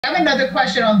another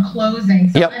question on closing.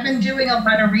 So Yep. I've been doing a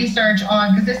lot of research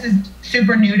on, because this is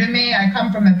super new to me. I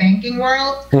come from a banking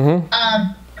world.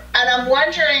 And I'm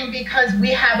wondering, because we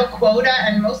have a quota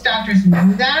and most doctors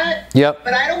know that. Yep.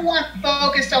 But I don't want to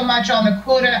focus so much on the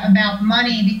quota about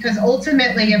money, because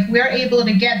ultimately if we're able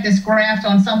to get this graft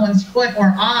on someone's foot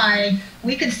or eye,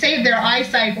 we could save their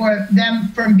eyesight or them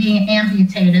from being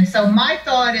amputated. So my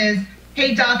thought is,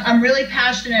 hey doc, I'm really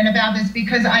passionate about this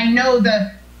because I know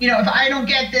if I don't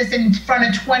get this in front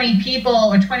of 20 people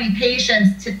or 20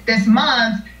 patients this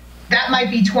month, that might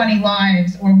be 20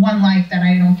 lives or one life that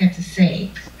I don't get to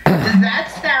save. Does that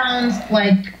sound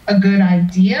like a good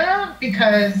idea?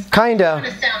 Because kind of.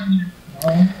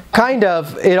 Kind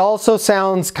of. It also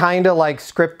sounds kind of like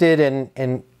scripted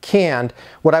and canned.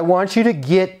 What I want you to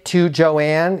get to,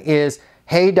 Joanne, is,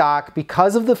 hey doc,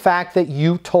 because of the fact that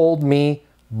you told me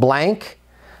blank,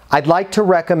 I'd like to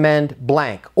recommend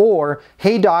blank. Or,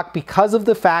 hey doc, because of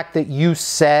the fact that you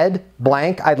said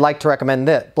blank, I'd like to recommend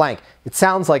this blank. It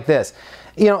sounds like this.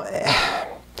 You know,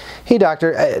 hey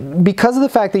doctor, because of the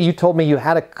fact that you told me you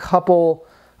had a couple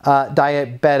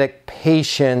diabetic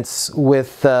patients with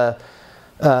foot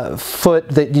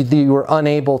that you were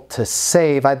unable to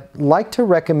save, I'd like to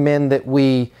recommend that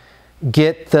we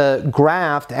get the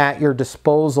graft at your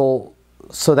disposal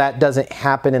so that doesn't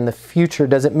happen in the future.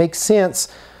 Does it make sense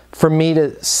for me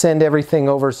to send everything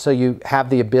over so you have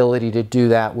the ability to do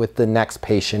that with the next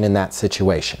patient in that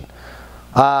situation?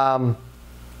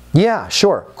 Yeah,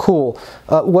 sure, cool.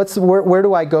 Where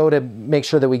do I go to make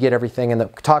sure that we get everything? And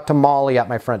talk to Molly at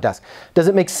my front desk. Does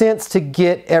it make sense to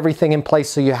get everything in place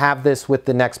so you have this with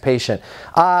the next patient?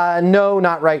 No,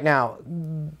 not right now.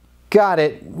 Got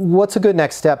it. What's a good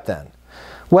next step then?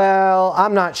 Well,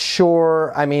 I'm not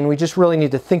sure. I mean, we just really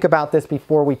need to think about this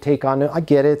before we take on it. I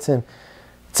get it.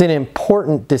 It's an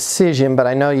important decision, but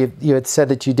I know you had said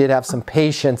that you did have some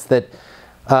patients that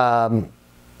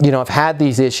have had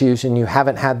these issues and you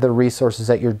haven't had the resources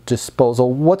at your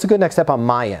disposal. What's a good next step on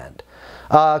my end?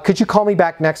 Could you call me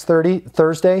back next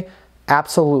Thursday?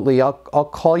 Absolutely. I'll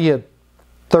call you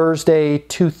Thursday,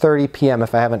 2:30 p.m.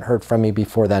 if I haven't heard from you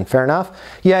before then. Fair enough?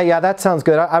 Yeah, that sounds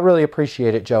good. I really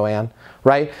appreciate it, Joanne.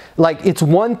 Right? Like, it's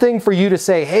one thing for you to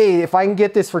say, hey, if I can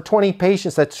get this for 20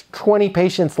 patients, that's 20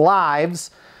 patients' lives,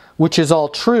 which is all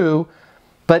true,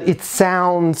 but it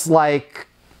sounds like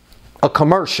a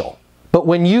commercial. But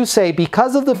when you say,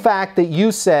 because of the fact that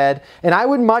you said, and I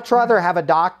would much rather have a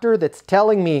doctor that's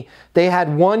telling me they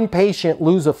had one patient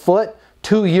lose a foot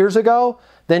 2 years ago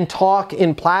than talk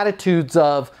in platitudes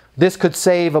of this could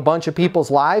save a bunch of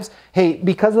people's lives. Hey,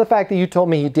 because of the fact that you told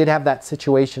me you did have that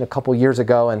situation a couple years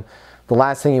ago, and the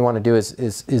last thing you want to do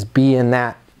is be in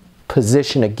that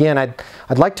position again,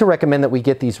 I'd like to recommend that we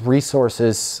get these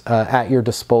resources at your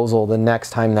disposal the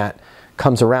next time that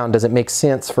comes around. Does it make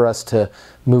sense for us to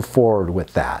move forward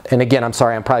with that? And again, I'm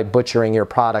sorry, I'm probably butchering your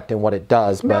product and what it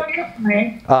does, but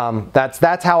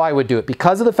that's how I would do it.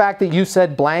 Because of the fact that you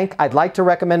said blank, I'd like to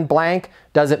recommend blank.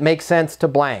 Does it make sense to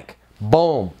blank?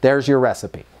 Boom, there's your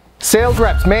recipe. Sales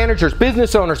reps, managers,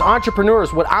 business owners,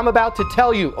 entrepreneurs, what I'm about to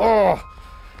tell you,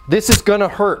 this is gonna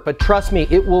hurt, but trust me,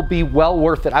 it will be well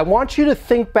worth it. I want you to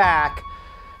think back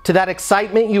to that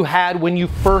excitement you had when you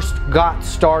first got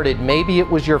started. Maybe it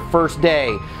was your first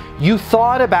day. You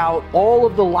thought about all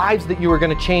of the lives that you were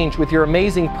gonna change with your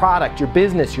amazing product, your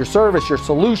business, your service, your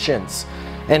solutions.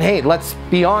 And hey, let's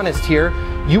be honest here,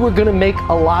 you were gonna make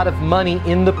a lot of money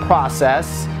in the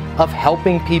process of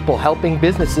helping people, helping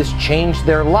businesses change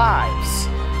their lives.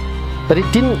 But it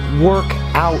didn't work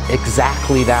out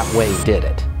exactly that way, did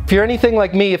it? If you're anything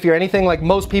like me, if you're anything like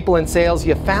most people in sales,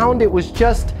 you found it was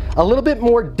just a little bit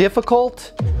more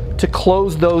difficult to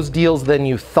close those deals than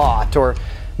you thought, or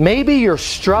maybe you're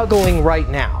struggling right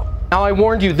now. Now, I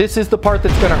warned you, this is the part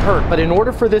that's gonna hurt, but in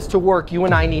order for this to work, you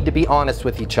and I need to be honest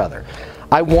with each other.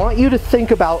 I want you to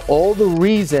think about all the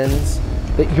reasons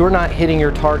that you're not hitting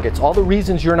your targets, all the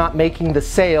reasons you're not making the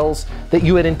sales that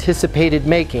you had anticipated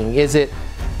making. Is it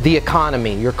the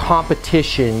economy, your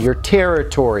competition, your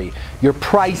territory, your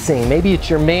pricing? Maybe it's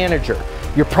your manager,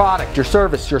 your product, your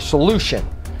service, your solution.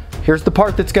 Here's the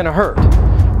part that's gonna hurt.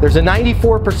 There's a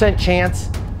 94% chance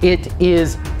it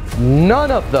is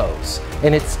none of those,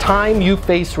 and it's time you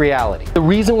face reality. The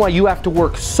reason why you have to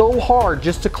work so hard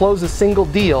just to close a single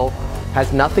deal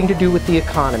has nothing to do with the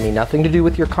economy, nothing to do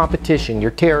with your competition,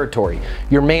 your territory,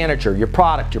 your manager, your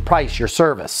product, your price, your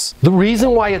service. The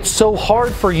reason why it's so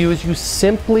hard for you is you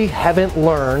simply haven't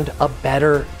learned a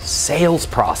better sales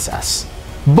process.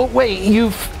 But wait,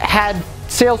 you've had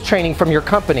sales training from your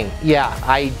company. Yeah,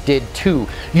 I did too.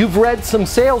 You've read some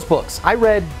sales books. I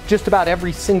read just about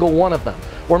every single one of them.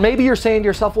 Or maybe you're saying to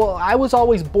yourself, well, I was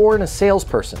always born a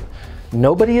salesperson.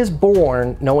 Nobody is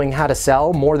born knowing how to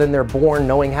sell more than they're born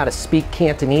knowing how to speak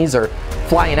Cantonese or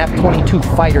fly an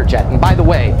F-22 fighter jet. And by the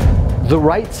way, the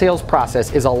right sales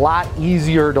process is a lot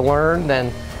easier to learn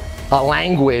than a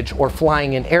language or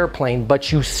flying an airplane,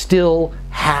 but you still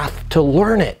have to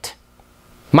learn it.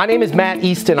 My name is Matt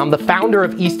Easton. I'm the founder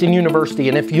of Easton University,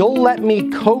 and if you'll let me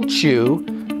coach you,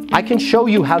 I can show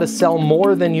you how to sell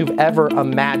more than you've ever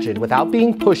imagined without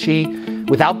being pushy,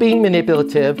 without being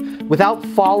manipulative, without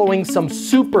following some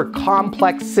super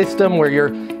complex system where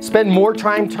you spend more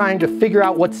time trying to figure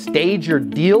out what stage your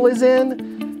deal is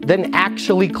in than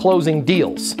actually closing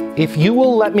deals. If you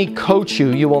will let me coach you,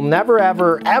 you will never,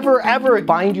 ever, ever, ever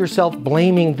find yourself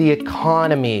blaming the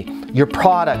economy, your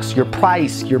products, your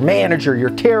price, your manager,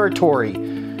 your territory,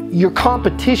 your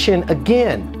competition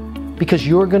again, because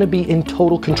you're gonna be in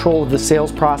total control of the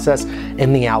sales process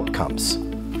and the outcomes.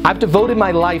 I've devoted my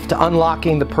life to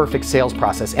unlocking the perfect sales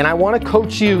process, and I want to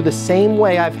coach you the same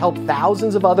way I've helped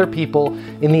thousands of other people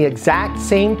in the exact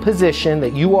same position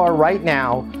that you are right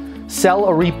now sell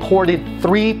a reported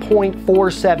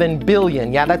 $3.47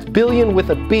 billion, yeah, that's billion with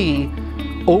a B,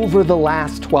 over the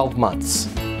last 12 months.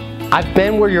 I've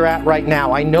been where you're at right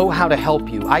now. I know how to help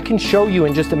you. I can show you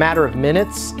in just a matter of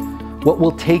minutes what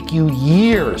will take you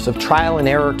years of trial and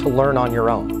error to learn on your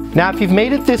own. Now, if you've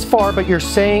made it this far, but you're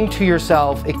saying to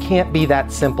yourself, it can't be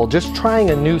that simple, just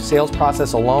trying a new sales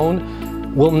process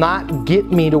alone will not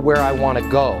get me to where I want to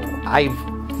go. I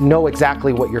know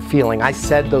exactly what you're feeling. I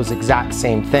said those exact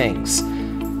same things,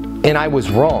 and I was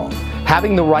wrong.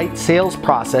 Having the right sales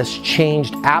process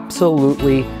changed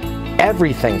absolutely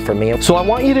everything for me. So I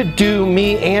want you to do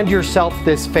me and yourself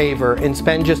this favor and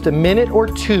spend just a minute or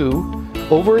two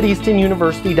over at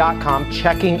eastonuniversity.com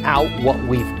checking out what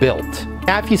we've built.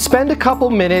 Now, if you spend a couple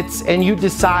minutes and you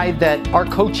decide that our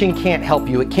coaching can't help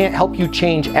you, it can't help you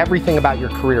change everything about your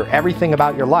career, everything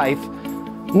about your life,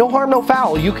 no harm, no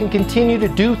foul. You can continue to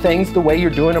do things the way you're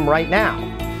doing them right now.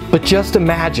 But just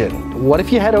imagine, what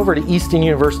if you head over to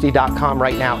eastonuniversity.com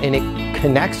right now and it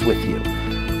connects with you?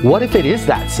 What if it is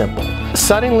that simple?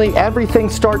 Suddenly everything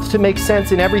starts to make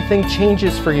sense and everything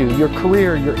changes for you. Your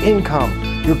career, your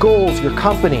income, your goals, your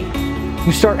company.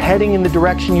 You start heading in the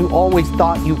direction you always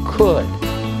thought you could.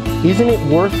 Isn't it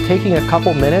worth taking a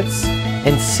couple minutes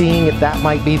and seeing if that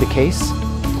might be the case?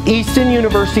 Easton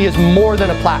University is more than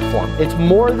a platform. It's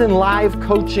more than live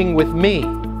coaching with me.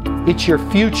 It's your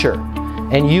future,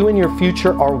 and you and your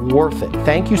future are worth it.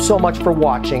 Thank you so much for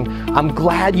watching. I'm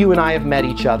glad you and I have met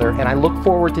each other, and I look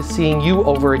forward to seeing you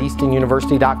over at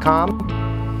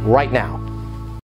eastonuniversity.com right now.